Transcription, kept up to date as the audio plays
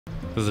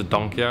There's a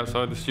donkey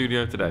outside the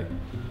studio today.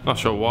 Not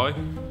sure why,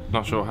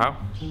 not sure how.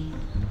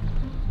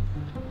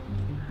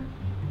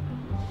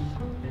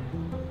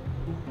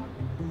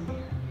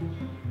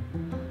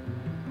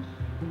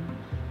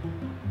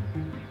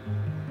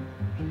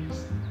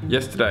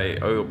 Yesterday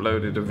I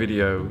uploaded a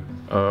video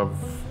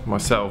of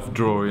myself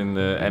drawing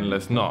the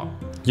endless knot.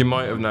 You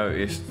might have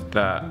noticed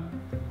that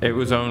it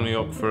was only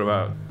up for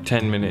about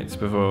 10 minutes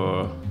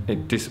before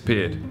it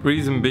disappeared.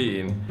 Reason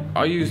being,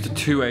 I used a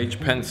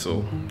 2H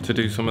pencil to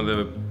do some of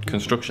the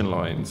construction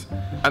lines.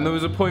 And there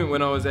was a point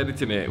when I was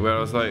editing it where I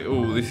was like,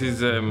 oh, this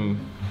is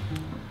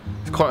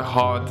it's quite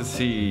hard to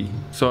see.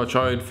 So I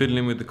tried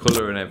fiddling with the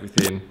colour and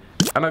everything.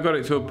 And I got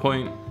it to a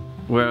point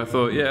where I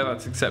thought, yeah,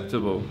 that's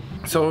acceptable.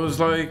 So I was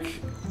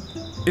like,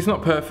 it's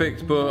not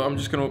perfect, but I'm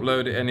just gonna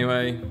upload it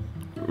anyway.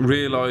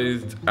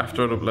 Realised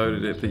after I'd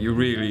uploaded it that you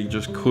really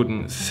just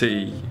couldn't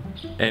see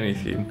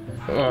anything.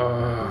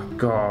 Oh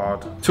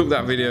God. Took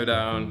that video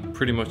down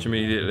pretty much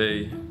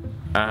immediately,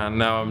 and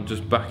now I'm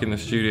just back in the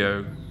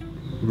studio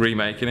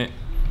remaking it.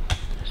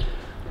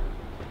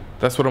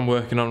 That's what I'm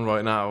working on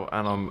right now,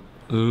 and I'm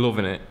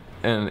loving it.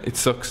 And it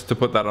sucks to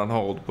put that on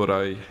hold, but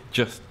I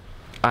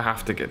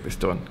have to get this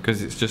done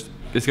because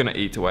it's gonna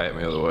eat away at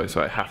me otherwise,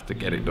 so I have to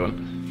get it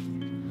done.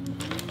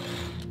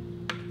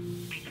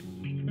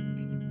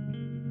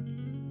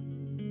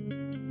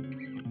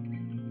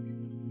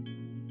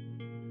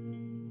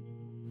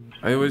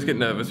 I always get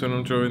nervous when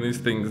I'm drawing these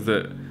things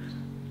that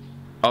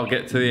I'll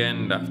get to the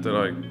end after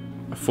like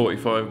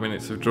 45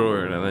 minutes of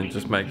drawing and then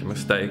just make a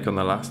mistake on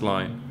the last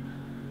line.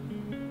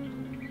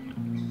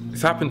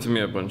 It's happened to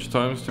me a bunch of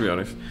times, to be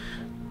honest.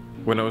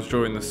 When I was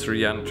drawing the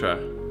straightedge,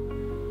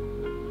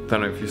 don't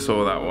know if you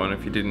saw that one.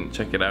 If you didn't,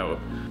 check it out.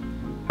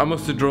 I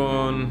must have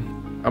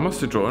drawn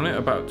it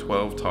about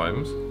 12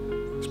 times.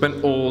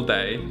 Spent all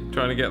day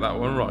trying to get that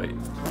one right.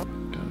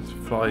 There's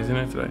flies in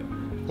here today.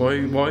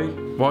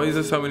 Why is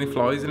there so many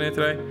flies in here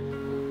today?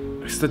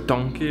 It's the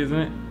donkey, isn't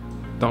it?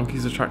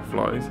 Donkeys attract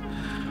flies.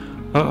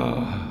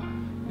 Oh,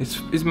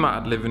 it's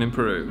mad living in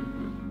Peru.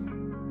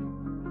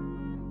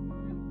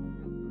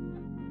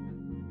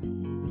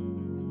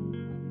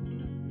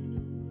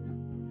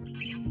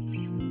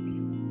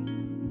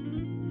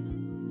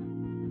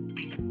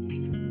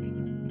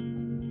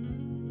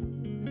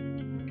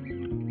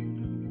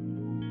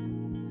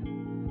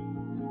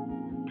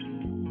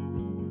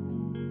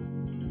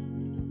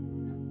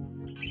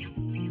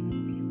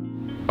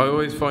 I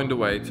always find a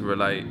way to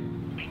relate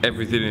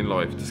everything in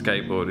life to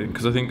skateboarding,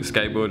 because I think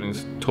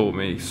skateboarding's taught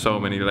me so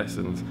many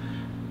lessons.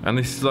 And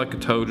this is like a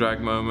toe drag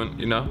moment,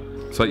 you know?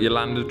 It's like you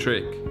land a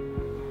trick,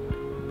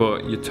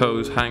 but your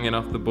toes hanging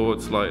off the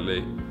board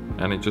slightly,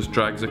 and it just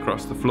drags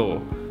across the floor.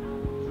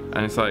 And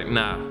it's like,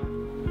 nah,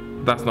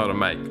 that's not a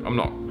make.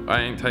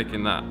 I ain't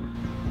taking that.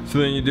 So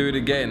then you do it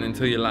again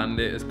until you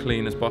land it as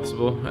clean as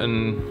possible.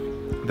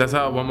 And that's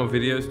how I want my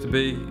videos to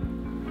be.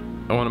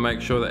 I want to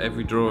make sure that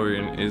every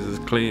drawing is as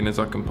clean as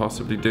I can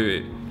possibly do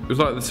it. It was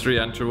like the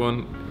straightedge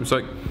one. It was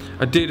like,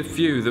 I did a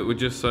few that were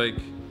just like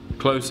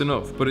close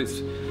enough, but it's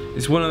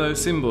one of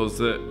those symbols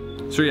that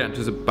straightedge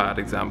is a bad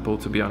example,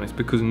 to be honest,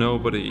 because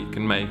nobody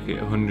can make it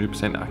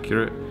 100%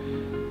 accurate.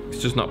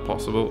 It's just not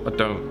possible. I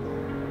don't.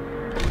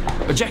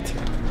 Eject!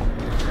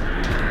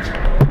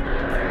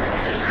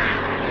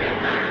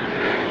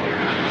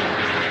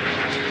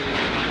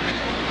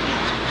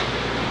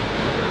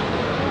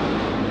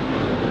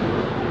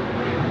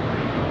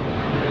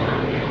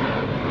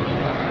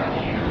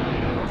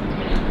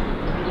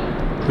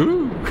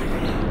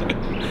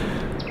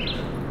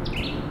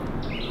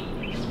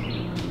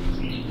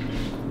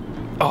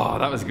 Oh,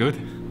 that was good.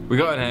 We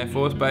got an Air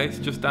Force base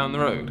just down the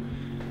road.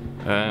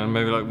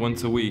 Maybe like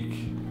once a week,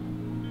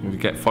 we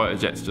get fighter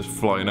jets just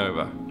flying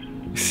over.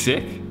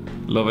 Sick,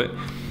 love it.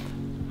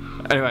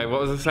 Anyway, what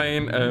was I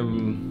saying?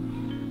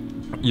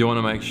 You want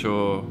to make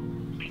sure,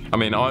 I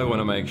want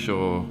to make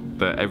sure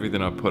that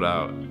everything I put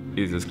out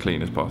is as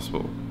clean as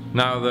possible.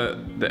 Now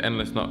that the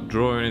endless knot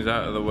drawing is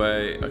out of the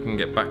way, I can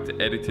get back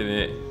to editing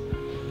it.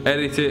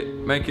 Edit it,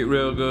 make it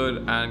real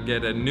good, and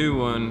get a new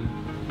one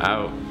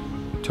out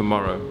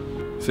tomorrow.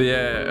 So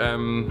yeah,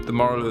 the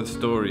moral of the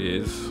story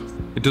is,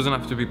 it doesn't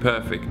have to be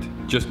perfect,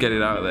 just get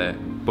it out there,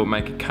 but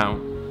make it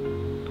count.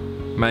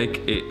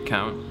 Make it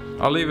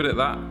count. I'll leave it at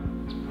that.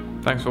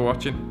 Thanks for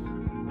watching.